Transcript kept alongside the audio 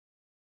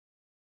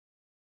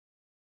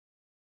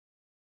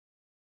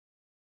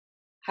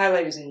Hi,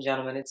 ladies and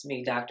gentlemen, it's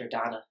me, Dr.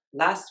 Donna.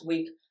 Last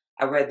week,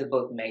 I read the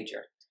book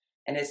Major,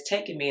 and it's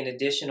taken me an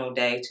additional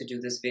day to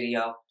do this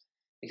video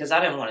because I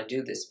didn't want to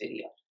do this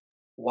video.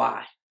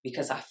 Why?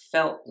 Because I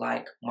felt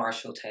like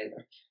Marshall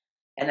Taylor.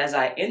 And as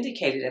I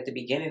indicated at the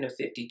beginning of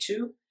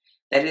 52,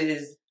 that it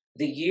is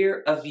the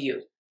year of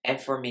you,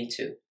 and for me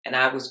too. And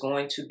I was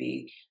going to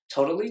be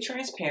totally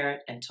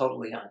transparent and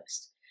totally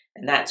honest.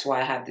 And that's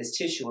why I have this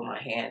tissue in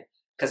my hand,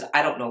 because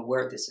I don't know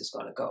where this is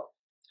going to go.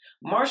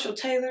 Marshall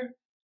Taylor,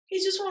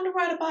 he just wanted to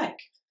ride a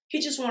bike.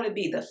 He just wanted to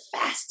be the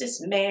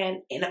fastest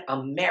man in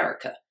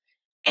America.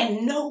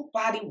 And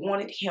nobody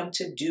wanted him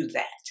to do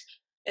that,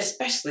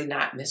 especially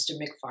not Mr.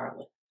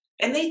 McFarland.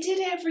 And they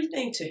did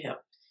everything to him.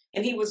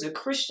 And he was a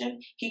Christian.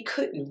 He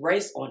couldn't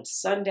race on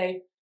Sunday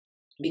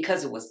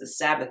because it was the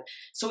Sabbath.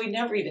 So he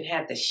never even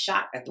had the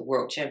shot at the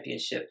World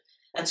Championship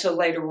until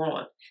later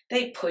on.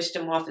 They pushed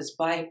him off his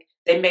bike.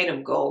 They made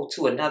him go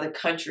to another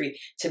country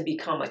to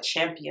become a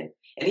champion.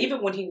 And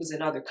even when he was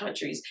in other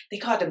countries, they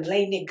called him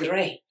Le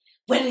Negre.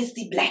 Where is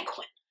the black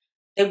one?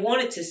 They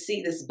wanted to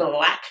see this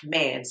black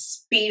man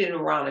speeding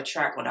around a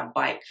track on a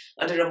bike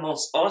under the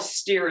most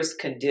austerest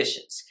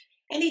conditions.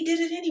 And he did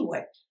it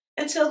anyway,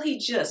 until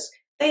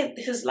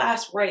his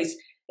last race,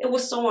 it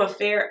was so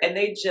unfair, and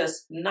they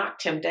just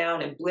knocked him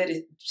down and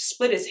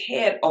split his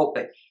head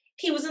open.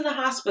 He was in the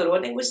hospital,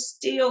 and they were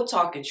still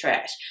talking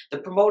trash. The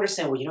promoter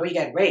said, well, you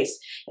got to race.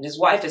 And his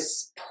wife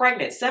is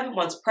pregnant, 7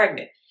 months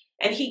pregnant.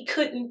 And he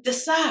couldn't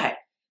decide.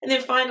 And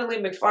then finally,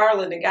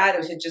 McFarland, the guy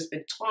that had just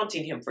been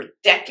taunting him for a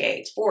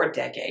decade,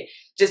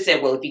 just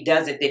said, well, if he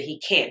does it, then he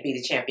can't be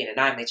the champion, and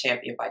I'm the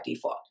champion by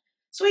default.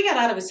 So he got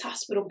out of his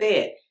hospital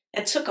bed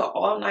and took an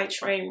all-night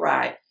train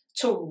ride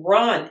to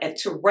run and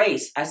to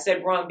race. I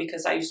said run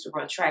because I used to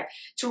run track,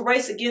 to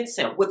race against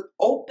him with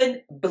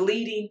open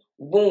bleeding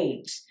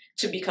wounds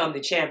to become the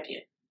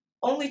champion,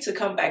 only to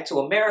come back to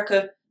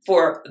America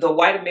for the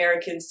white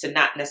Americans to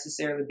not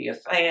necessarily be a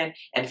fan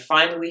and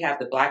finally have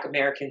the black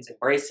Americans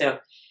embrace him.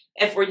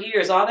 And for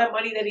years, all that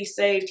money that he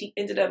saved, he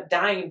ended up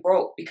dying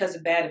broke because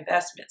of bad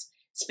investments.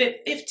 Spent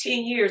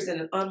 15 years in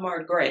an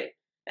unmarked grave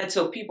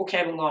until people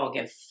came along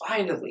and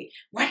finally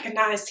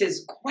recognized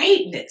his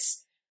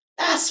greatness.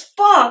 That's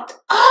fucked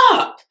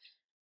up.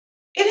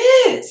 It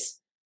is.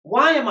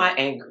 Why am I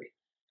angry?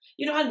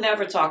 I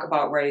never talk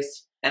about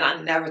race, and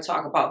I never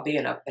talk about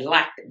being a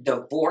black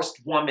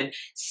divorced woman,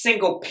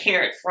 single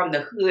parent from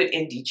the hood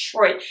in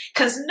Detroit,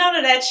 because none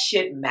of that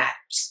shit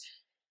matters.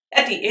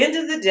 At the end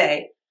of the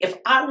day, if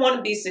I want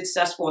to be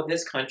successful in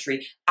this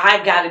country,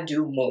 I got to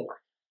do more.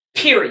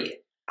 Period.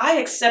 I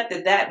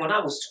accepted that when I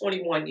was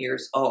 21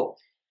 years old.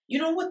 You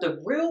know what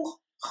the real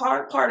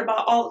hard part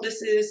about all of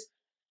this is?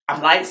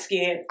 I'm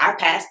light-skinned. I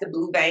passed the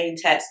blue vein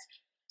test.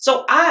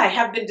 So I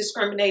have been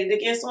discriminated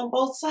against on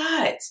both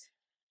sides.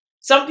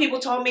 Some people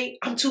told me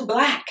I'm too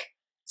black.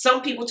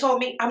 Some people told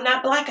me I'm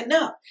not black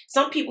enough.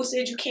 Some people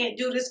said you can't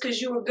do this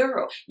because you're a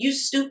girl. You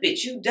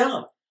stupid. You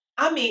dumb.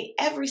 I mean,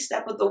 every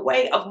step of the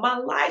way of my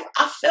life,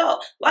 I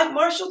felt like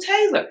Marshall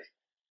Taylor.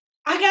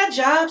 I got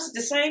jobs at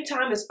the same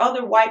time as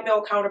other white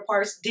male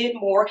counterparts did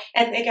more,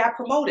 and they got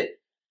promoted.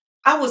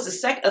 I was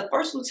a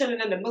first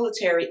lieutenant in the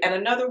military, and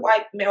another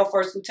white male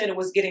first lieutenant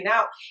was getting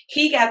out.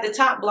 He got the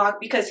top block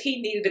because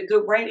he needed a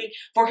good rating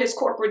for his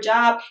corporate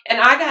job,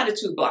 and I got a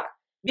 2 block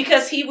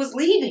because he was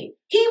leaving.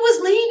 He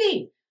was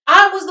leaving.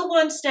 I was the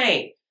one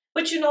staying.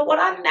 But you know what?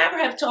 I never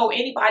have told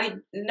anybody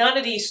none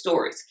of these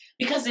stories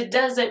because it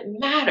doesn't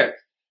matter.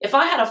 If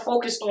I had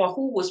focused on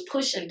who was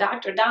pushing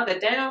Dr. Donna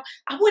down,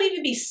 I wouldn't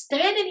even be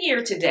standing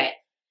here today.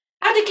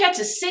 I had to catch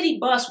a city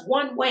bus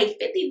one way,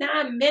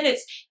 59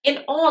 minutes in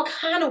all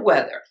kind of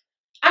weather.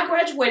 I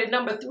graduated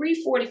number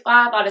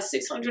 345 out of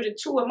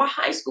 602 in my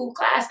high school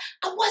class.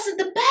 I wasn't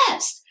the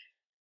best,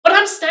 but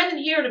I'm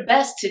standing here the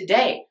best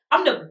today.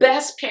 I'm the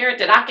best parent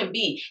that I can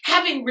be,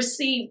 having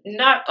received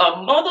not a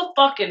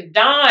motherfucking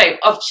dime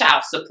of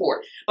child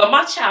support, but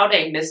my child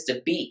ain't missed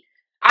a beat.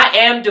 I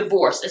am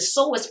divorced, and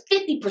so is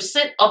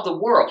 50% of the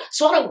world,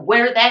 so I don't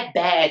wear that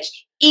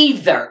badge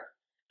either.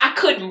 I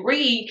couldn't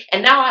read,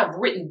 and now I've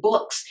written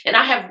books, and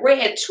I have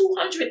read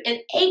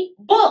 208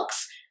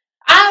 books.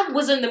 I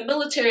was in the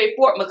military at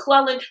Fort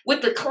McClellan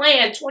with the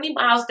Klan 20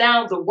 miles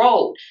down the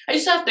road. I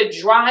used to have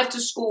to drive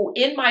to school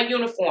in my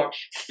uniform,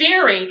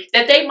 fearing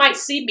that they might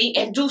see me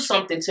and do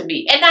something to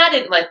me. And I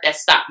didn't let that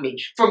stop me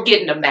from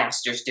getting a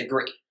master's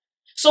degree.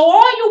 So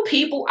all you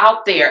people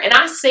out there, and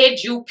I said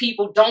you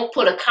people, don't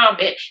put a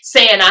comment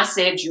saying I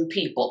said you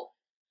people.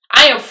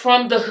 I am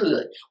from the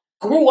hood.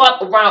 Grew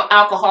up around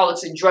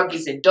alcoholics and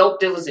druggies and dope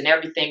dealers and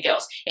everything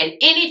else. And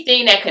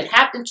anything that could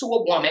happen to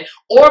a woman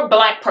or a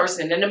black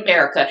person in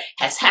America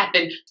has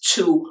happened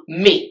to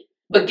me.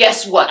 But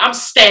guess what? I'm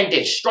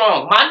standing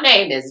strong. My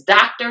name is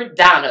Dr.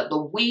 Donna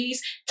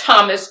Louise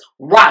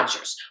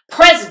Thomas-Rodgers,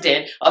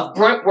 president of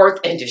Brentworth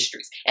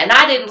Industries. And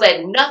I didn't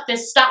let nothing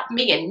stop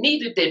me, and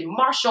neither did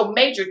Marshall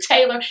Major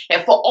Taylor.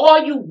 And for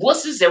all you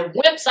wusses and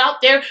wimps out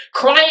there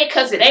crying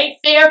because it ain't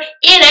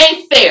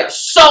fair.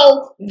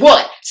 So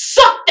what?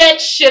 Suck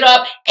that shit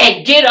up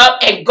and get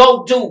up and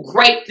go do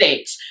great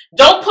things.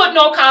 Don't put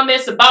no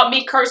comments about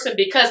me cursing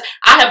because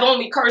I have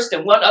only cursed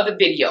in one other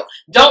video.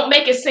 Don't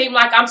make it seem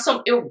like I'm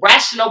some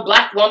irrational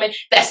black woman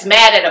that's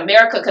mad at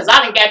America because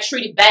I done got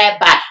treated bad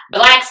by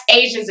blacks,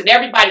 Asians, and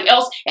everybody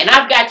else, and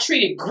I've got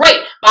treated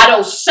great by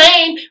those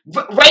same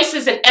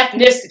races and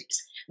ethnicities.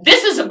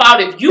 This is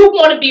about if you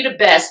want to be the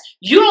best,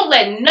 you don't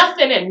let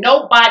nothing and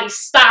nobody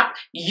stop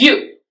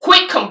you.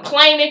 Quit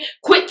complaining.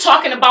 Quit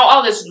talking about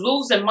all this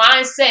losing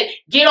mindset.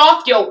 Get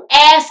off your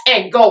ass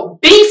and go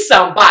be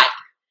somebody.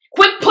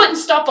 Quit putting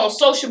stuff on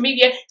social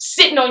media,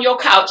 sitting on your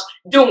couch,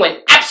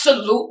 doing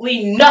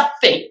absolutely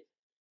nothing.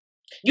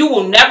 You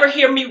will never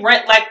hear me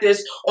rant like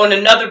this on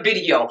another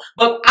video,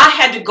 but I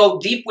had to go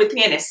deep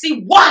within and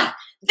see why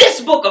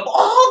this book, of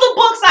all the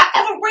books I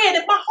ever read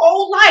in my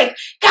whole life,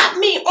 got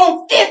me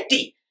on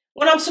 50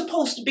 when I'm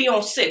supposed to be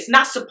on 6.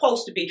 Not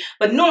supposed to be,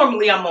 but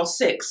normally I'm on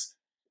 6.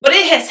 But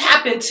it has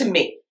happened to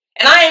me.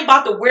 And I ain't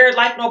about to wear it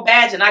like no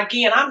badge. And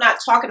again, I'm not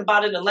talking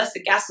about it unless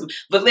it got some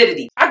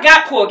validity. I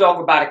got pulled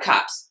over by the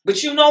cops.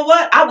 But you know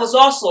what? I was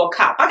also a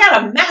cop. I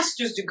got a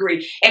master's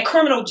degree in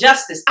criminal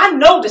justice. I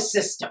know the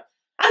system.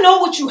 I know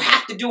what you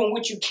have to do and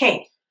what you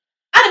can't.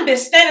 I done been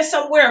standing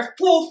somewhere in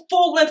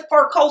full-length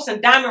fur coats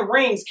and diamond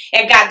rings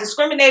and got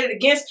discriminated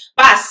against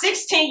by a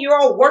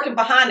 16-year-old working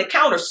behind the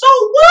counter. So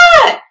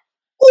what?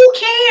 Who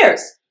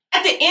cares?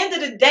 At the end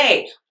of the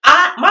day,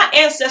 my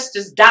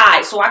ancestors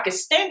died so I could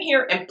stand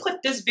here and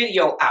put this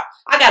video out.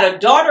 I got a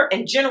daughter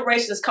and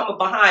generations coming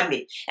behind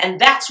me. And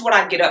that's what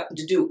I get up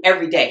to do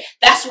every day.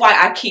 That's why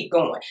I keep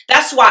going.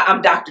 That's why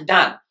I'm Dr.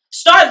 Donna.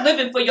 Start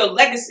living for your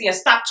legacy and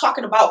stop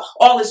talking about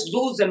all this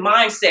losing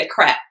mindset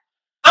crap.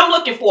 I'm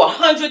looking for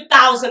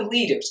 100,000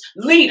 leaders.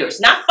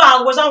 Leaders, not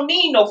followers. I don't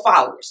need no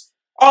followers.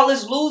 All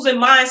this losing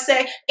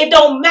mindset, it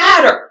don't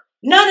matter.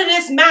 None of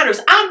this matters.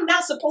 I'm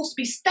not supposed to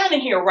be standing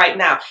here right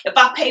now if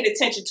I paid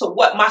attention to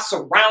what my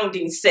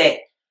surroundings said.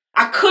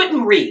 I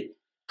couldn't read.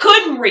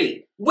 Couldn't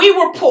read. We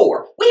were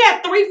poor. We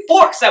had 3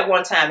 forks at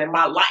one time in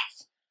my life.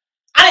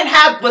 I didn't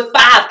have but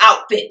 5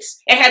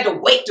 outfits and had to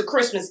wait to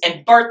Christmas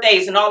and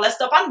birthdays and all that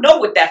stuff. I know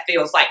what that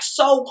feels like.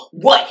 So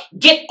what?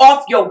 Get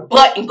off your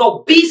butt and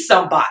go be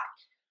somebody.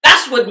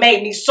 That's what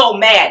made me so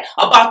mad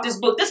about this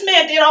book. This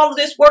man did all of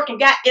this work and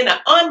got in an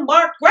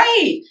unmarked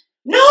grave.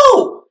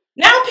 No.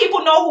 Now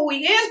people know who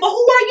he is, but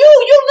who are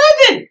you? You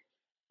living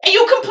and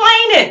you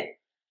complaining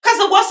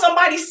because of what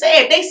somebody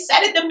said. They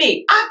said it to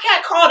me. I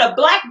got called a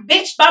black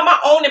bitch by my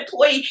own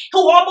employee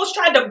who almost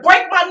tried to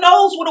break my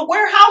nose with a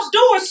warehouse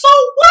door. So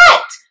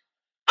what?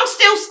 I'm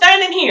still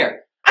standing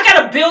here. I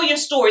got a billion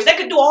stories. They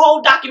could do a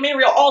whole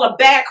documentary of all the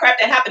bad crap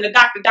that happened to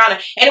Dr. Donna,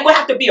 and it would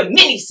have to be a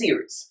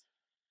mini-series.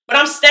 But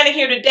I'm standing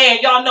here today,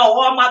 and y'all know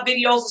all my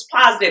videos is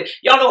positive.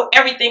 Y'all know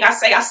everything I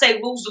say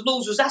lose the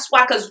losers. That's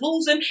why, because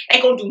losing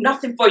ain't going to do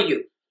nothing for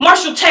you.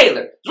 Marshall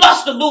Taylor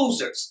lost the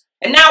losers.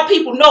 And now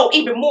people know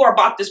even more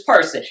about this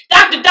person.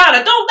 Dr.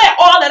 Donna, don't let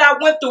all that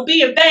I went through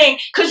be in vain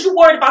because you're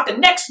worried about the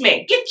next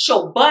man. Get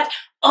your butt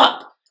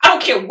up. I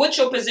don't care what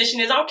your position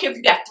is. I don't care if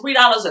you got $3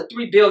 or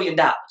 $3 billion.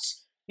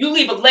 You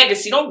leave a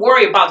legacy. Don't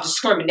worry about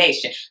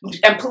discrimination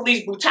and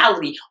police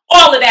brutality.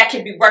 All of that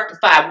can be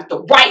rectified with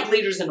the right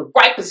leaders in the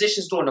right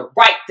positions doing the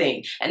right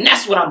thing. And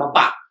that's what I'm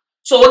about.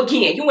 So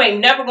again, you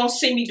ain't never going to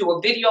see me do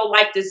a video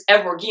like this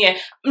ever again.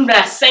 I'm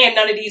not saying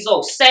none of these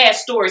old sad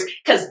stories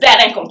because that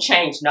ain't going to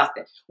change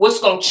nothing. What's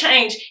going to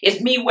change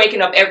is me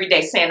waking up every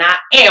day saying I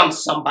am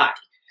somebody.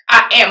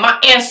 I am. My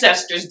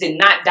ancestors did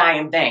not die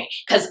in vain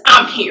because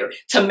I'm here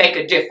to make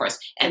a difference.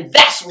 And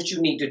that's what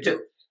you need to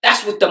do.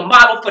 That's what the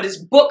model for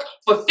this book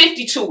for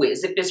 52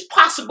 is. If it's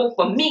possible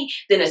for me,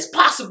 then it's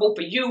possible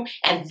for you.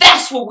 And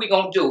that's what we're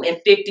going to do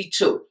in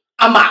 52.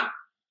 I'm out.